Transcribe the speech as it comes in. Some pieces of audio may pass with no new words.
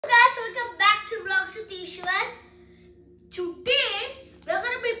Today we're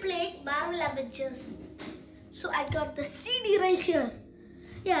gonna be playing Marvel Avengers. So I got the CD right here.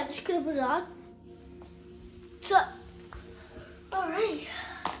 Yeah, I'm just gonna put it on. So, alright.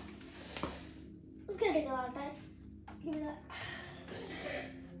 It's gonna take a lot of time. Give me that.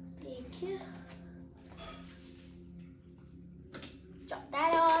 Thank you. Drop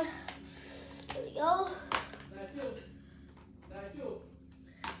that on. There we go.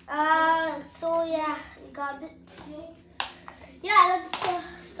 So yeah, we got it. Yeah,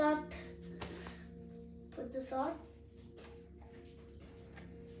 let's start. Put this on.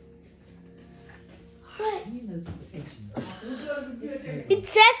 Alright. It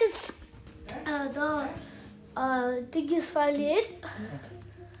says it's the thing is finally in.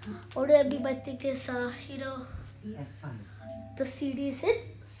 Or I mean, my thing is the CD is in.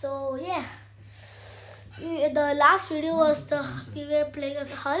 So yeah. The last video was we were playing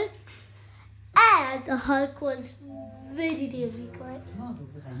as Hulk, and the Hulk was very weak, right?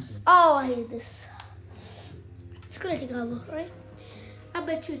 Oh, I hate this. It's gonna take a while, right? I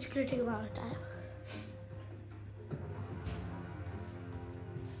bet you it's gonna take a lot of time.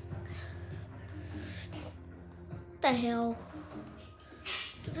 What the hell?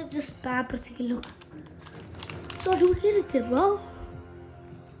 Dude, I'm just bad pressing a look. It's not doing anything, bro.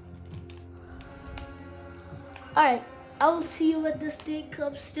 Alright, I will see you when this thing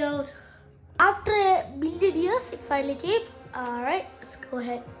comes down. After a million years, it finally came. Alright, let's go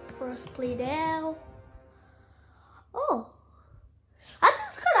ahead. Press play now. Oh, I think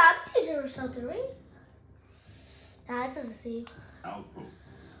it's got an update or something, right? Nah, it's the same. Outpost.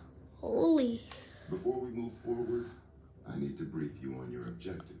 Holy. Before we move forward, I need to brief you on your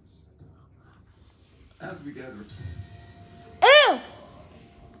objectives. As we gather. Ew!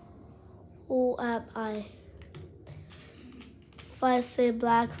 Who am I? If I say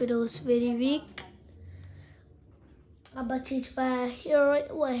Black Widow is very weak, I'm gonna change my hero right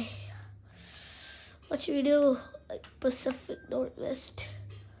away. What should we do? Like Pacific Northwest.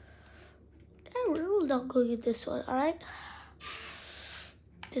 We're not going to get this one, alright?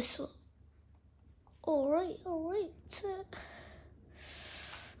 This one. Alright. A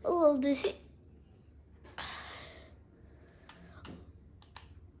little dizzy.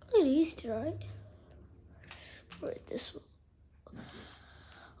 Look at Easter, right? Right, this one.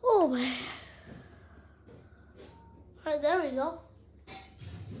 Oh man. Alright, there we go.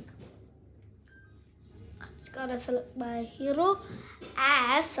 Just gotta select my hero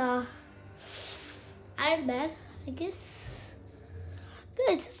as Iron Man, I guess.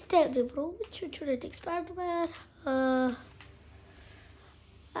 Guys, just tell me, bro. Which one should I take? Spider-Man?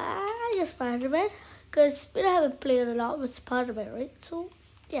 I guess Spider-Man. Because we haven't played a lot with Spider-Man, right? So,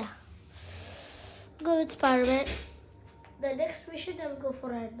 yeah. Go with Spider-Man. The next mission, I will go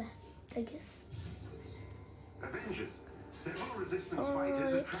for Iron Man, I guess. Avengers. Several resistance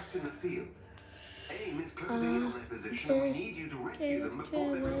fighters are trapped in the field. AIM is closing in on their position. We need you to rescue them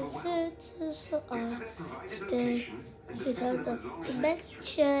before they're overwhelmed. Get to their provided location and defend them as long as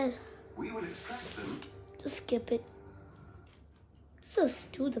necessary. We will extract them. Just skip it. Let's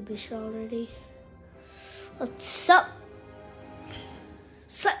just do the mission already. What's up?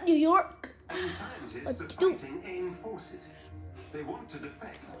 What's up, New York? AIM scientists are fighting AIM forces. They want to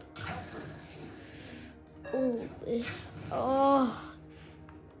defect. Oh.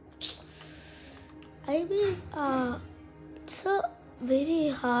 I mean, it's a very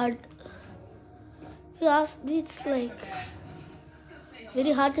hard. If you ask me, it's like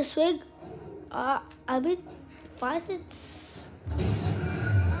very hard to swing. I mean, facets.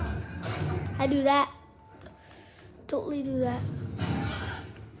 I do that. Totally do that.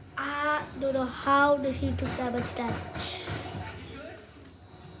 I don't know how did he took that much damage.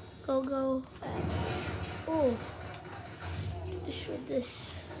 Go. Oh. Destroy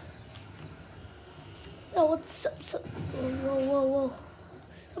this. Oh, what's up? Whoa.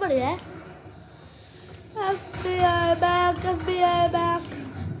 Somebody there? FBI back.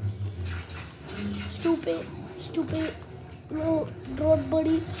 Stupid. No, drone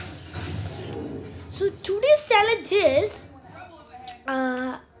buddy. So today's challenge is,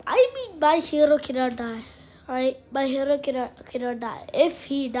 my hero cannot die. Alright, my hero cannot die. If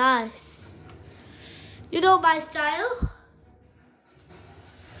he dies, you know my style.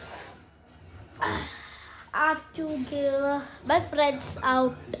 I have to give my friends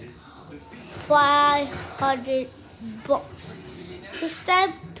out 500 bucks. This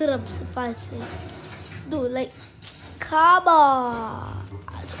time, thrums if I say. Dude, like, come on.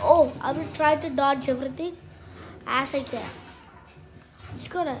 Oh, I will try to dodge everything as I can. Just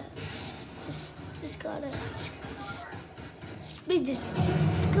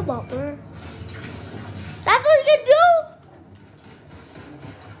come on, bro.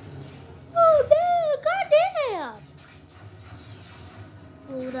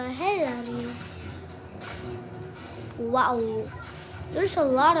 wow. There's a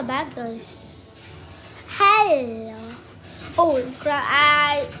lot of bad guys. Hello. Oh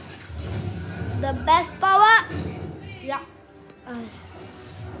crap. The best power. Yeah.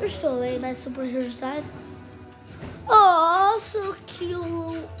 There's still away my superheroes died. Oh, so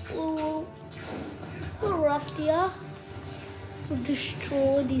cute. Oh, so Rustia. To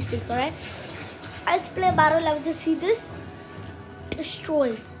destroy these things, alright? Let's play battle level to see this.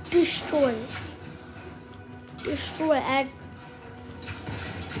 Destroy. Destroy. Destroy and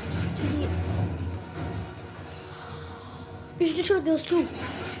we should destroy those two.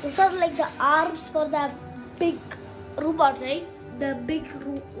 Those are like the arms for the big robot, right? The big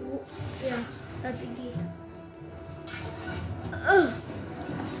yeah, that thingy.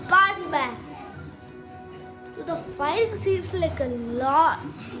 Spider-Man. So the fighting seems like a lot,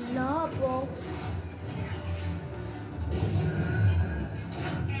 bro.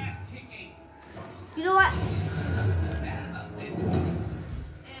 You know what?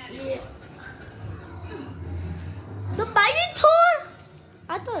 Yeah. The mighty Thor?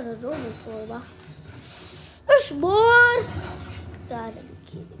 I thought it was normal Thor, but there's more. Gotta be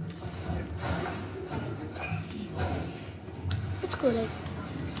kidding. Let's go like.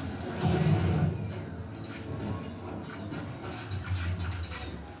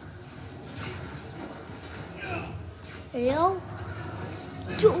 Hello?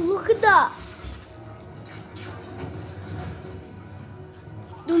 Dude, look at that.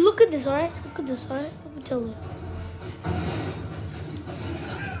 Dude, look at this, alright? Look at this, alright? Let me tell you.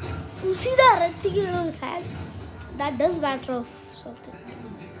 You see that red thing on his hand? That does matter of something.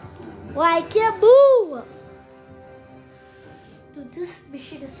 Why I can't move? Dude, this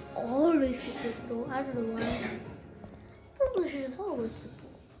mission is always simple, bro. I don't know why. This mission is always simple.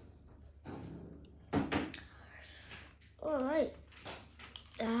 Alright.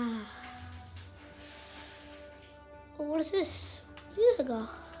 Oh, what is this? Years ago.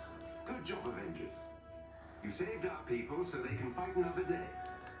 Good job, Avengers. You saved our people so they can fight another day.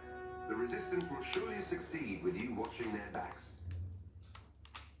 The Resistance will surely succeed with you watching their backs.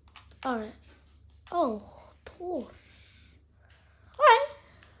 Alright. Oh, Thor. Alright.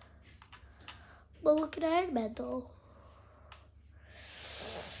 But look at Iron Man though.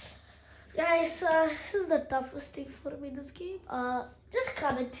 Guys, this is the toughest thing for me in this game. Just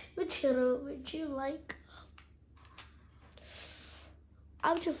comment which hero would you like.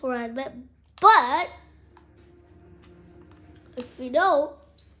 I'm sure for Iron Man, but if we know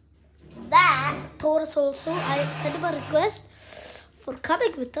that Thor is also, I sent him a request for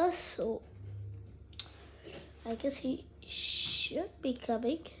coming with us, so I guess he should be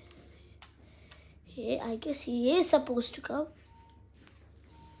coming. Yeah, I guess he is supposed to come.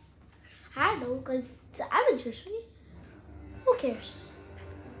 I know, because it's avengers, right? Who cares?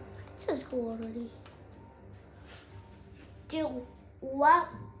 Just go already. Dude, what?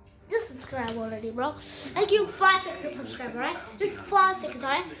 Just subscribe already, bro. I give you 5 seconds to subscribe, alright? Just 5 seconds,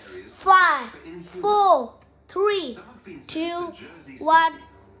 alright? 5, 4, 3, 2, 1.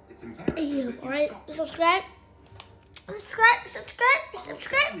 Alright, subscribe.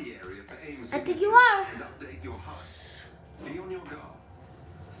 Subscribe. I think you are. Be on your guard.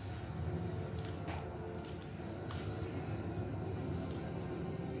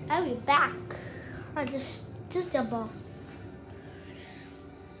 I'll be back. I just jump off.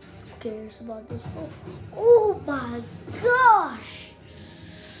 Who cares about this? Oh my gosh,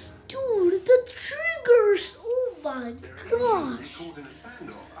 dude, the triggers! Oh my gosh!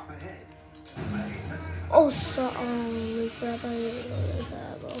 Oh, sorry, crap!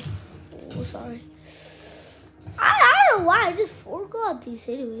 Oh, sorry. I don't know why. I just forgot these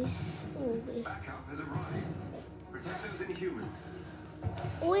anyways. Oh wait. Backup has arrived. Protect those inhumans.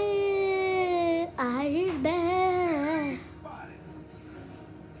 Where Iron Man?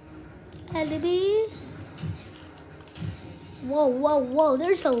 Enemy. Whoa.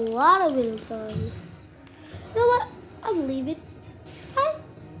 There's a lot of villains already. You know what? I'm leaving. Hi.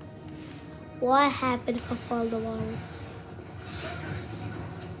 What happened if I fall in the water?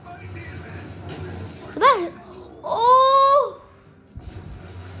 Come on. Oh!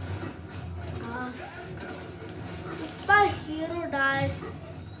 If my hero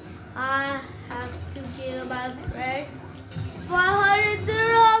dies, I have to give my friend 500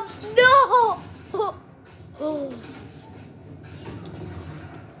 dirhams. No! Oh.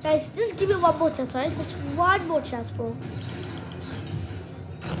 Guys, just give me one more chance, alright? Just one more chance, bro.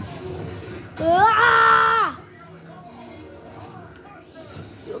 Ah!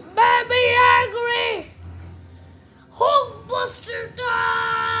 You made me angry! Hulkbuster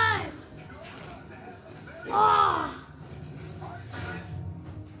time! Ah!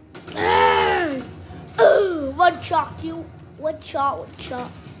 One shot you. watch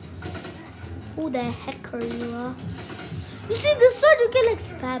out. Who the heck are you, huh? You see this one, you can like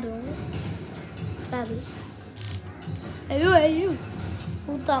spam it, right? Spam it. Hey you.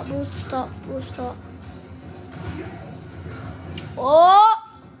 Don't stop. Oh!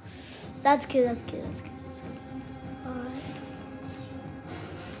 That's good. Alright.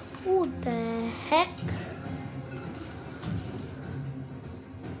 Who the heck?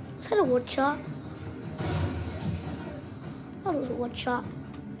 Was that a one shot? That was a one shot.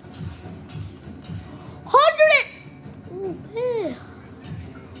 100! Oh man.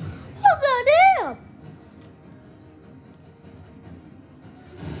 Oh goddamn!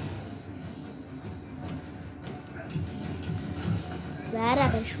 Where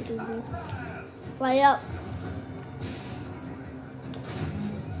am I shooting you? Fly up.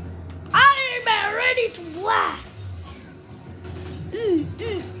 I am ready to blast.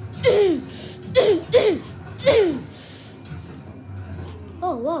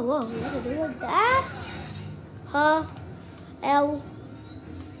 Oh, whoa. You gonna do like that? Huh? L.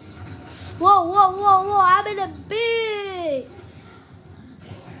 Whoa. I'm in a big.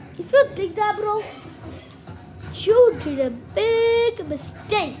 If you think that, bro, you did a big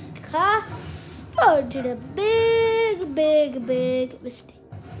mistake, huh? You did a big mistake.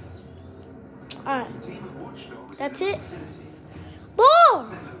 Alright. That's it. More!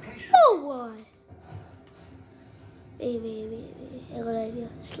 Oh boy. Wait. I got an idea.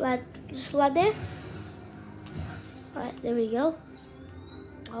 Slide there. Alright, there we go.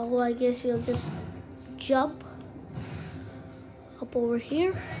 Oh, I guess we'll just jump up over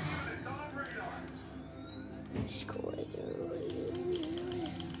here. Just go right here.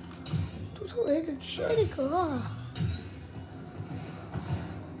 Do some energetic, huh?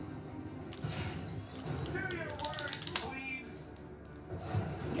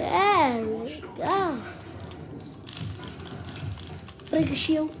 There we go.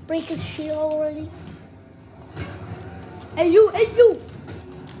 Break his shield already. Hey you. You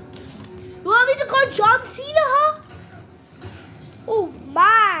want me to call John Cena, huh? Oh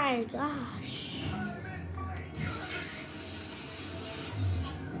my gosh.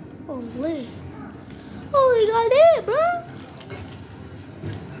 Holy goddamn, bro.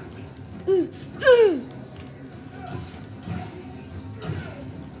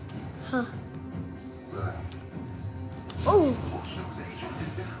 Huh. Oh.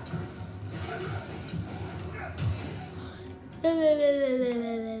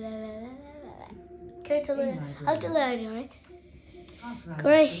 I'll tell you idea, right? Go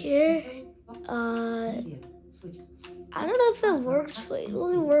right here. I don't know if it works for, it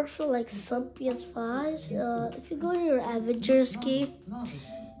only works for like some ps5s. If you go to your avengers game,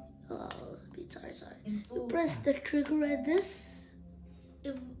 sorry. You press the trigger at this,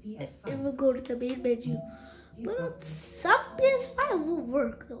 it will go to the main menu. But on some ps5 it will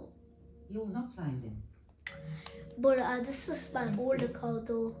work though. You're not signed in. But this is my old account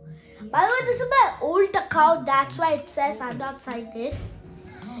though. By the way, this is my old account. That's why it says I'm not signed in.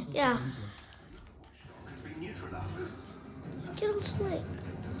 Yeah. Get on Slick.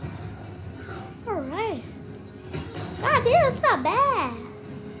 Alright. God damn, that's not bad.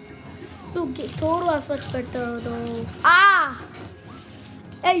 Look, Toro was much better though. Ah!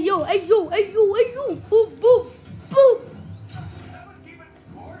 Hey yo. Boom.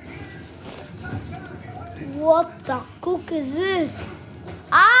 What the cook is this?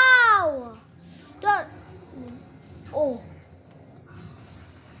 Ow! Don't. Oh.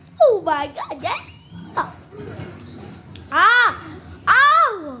 Oh my god, yeah. Ah!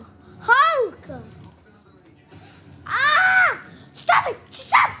 Ow! Hulk! Ah! Stop it!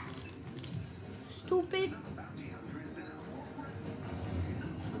 Stupid.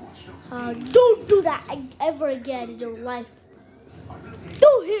 Don't do that ever again in your life.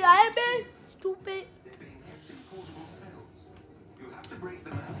 Don't hit Iron Man, stupid.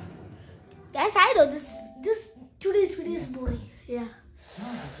 Yes, I know today's video is boring. Yeah.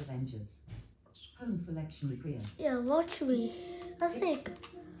 Avengers. Home for lection Korea. Yeah, watch me. Let's think.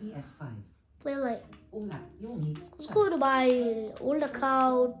 ps5. Play like. All that you'll need. Let's go to my old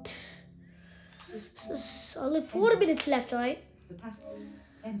account. So only 4 minutes left, alright? The password.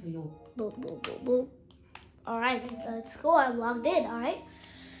 Enter your. Boom. Alright, let's go. I'm logged in, alright?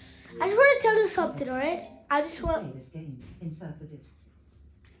 I just want to tell you something, alright? I just want to play this game. Insert the disc.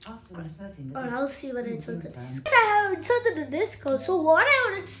 After inserting the Alright, disc, I'll see when I insert the disc. I have inserted the disc. So what I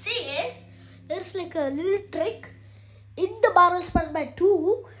wanted to say is there's like a little trick in the Marvel Spider-Man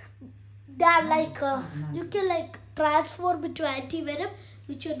 2 that like you can like transform into anti-venom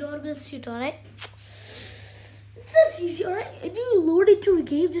with your normal suit, alright? It's just easy, alright? And you load into a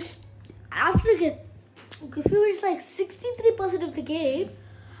game just after you get Okay, if you reach like 63% of the game,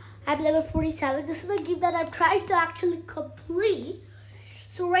 I'm level 47. This is a game that I'm trying to actually complete.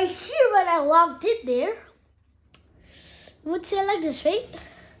 So right here when I logged in there, you would say like this, right?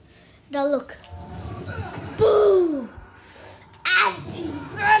 Now look. Boom!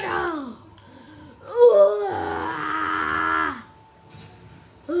 Anti-venom!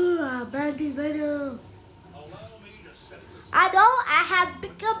 Anti-venom. I know I have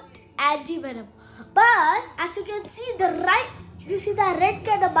become anti-venom. But as you can see you see the red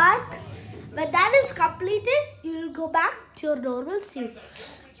kind of mark? When that is completed, you will go back to your normal suit.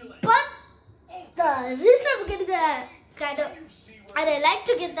 But the reason I'm getting the kind of, and I like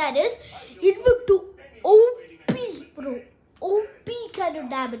to get that is, it would do OP, bro. OP kind of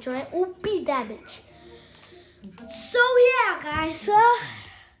damage, right? OP damage. So yeah, guys.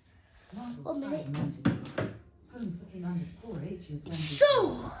 Oh, minute.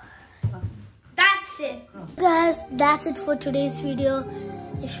 So that's it, guys. That's it for today's video.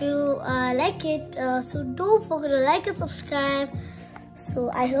 If you like it, so don't forget to like and subscribe. So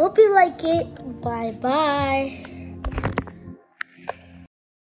I hope you like it. Bye bye.